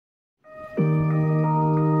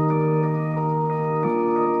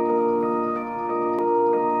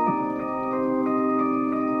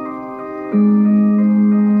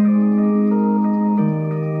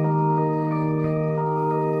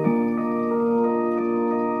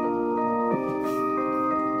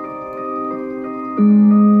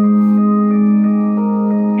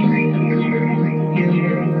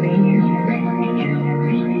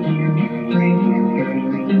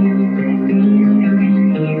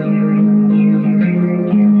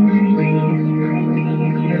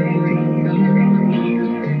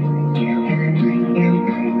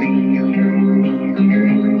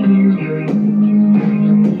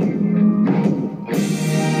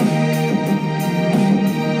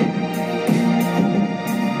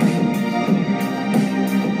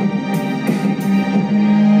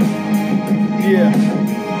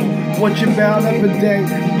What you about every day,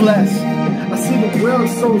 blessed. I see the world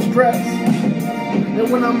so stressed. And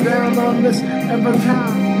when I'm down on this every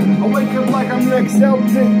time, I wake up like I'm next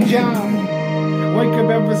Elton John. Wake up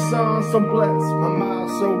every song so blessed. My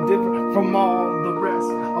mind's so different from all the rest.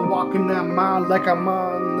 I'm walking that mile like I'm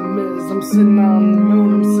on the mist. I'm sitting on the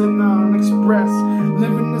moon, I'm sitting on express.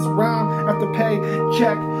 Living this rhyme after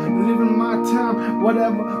paycheck. Living my time,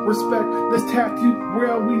 whatever, respect. This tattooed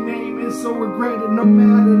world we name is so regretted. No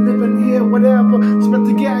matter living here, whatever, spent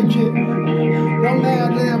the gadget. No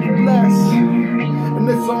matter ever blessed. And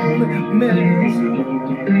it's only minutes.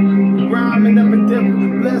 Rhyming every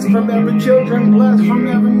different, blessed from every children, blessed from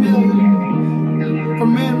every million.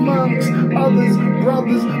 From men, monks, others,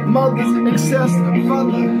 brothers, mothers, excess,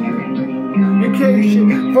 father.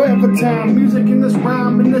 Vacation, forever time, music in this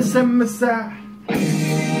rhyme, in this side.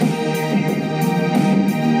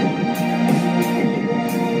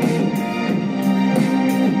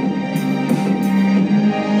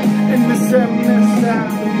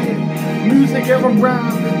 Music ever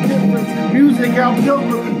rhyme, difference. Music our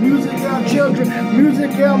children, music our children,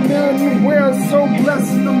 music our million. We're so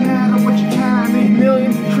blessed no matter what your time is,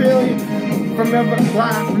 million, trillion. From every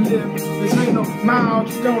life we live, this ain't no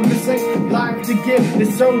milestone, this ain't life to give.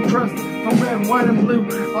 It's so trusted from red, white, and blue.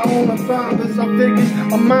 All I found is our figures,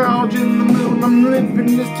 a mile in the moon. I'm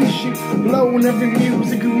living this tissue, blowing every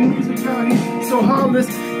music out here. So heartless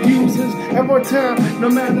uses every time, no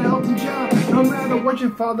matter Elton John, no matter what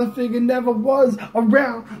your father figure never was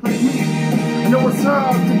around like me. I know it's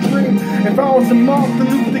hard to dream if I was a Martin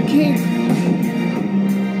Luther King.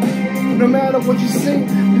 No matter what you see,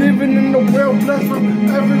 living in the world blessed from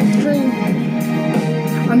every dream.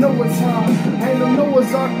 I know it's hard, I ain't no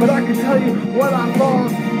Noah's Ark, but I can tell you what I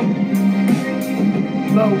found.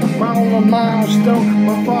 Low, my own milestone,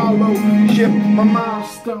 my follow ship, my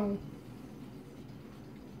milestone.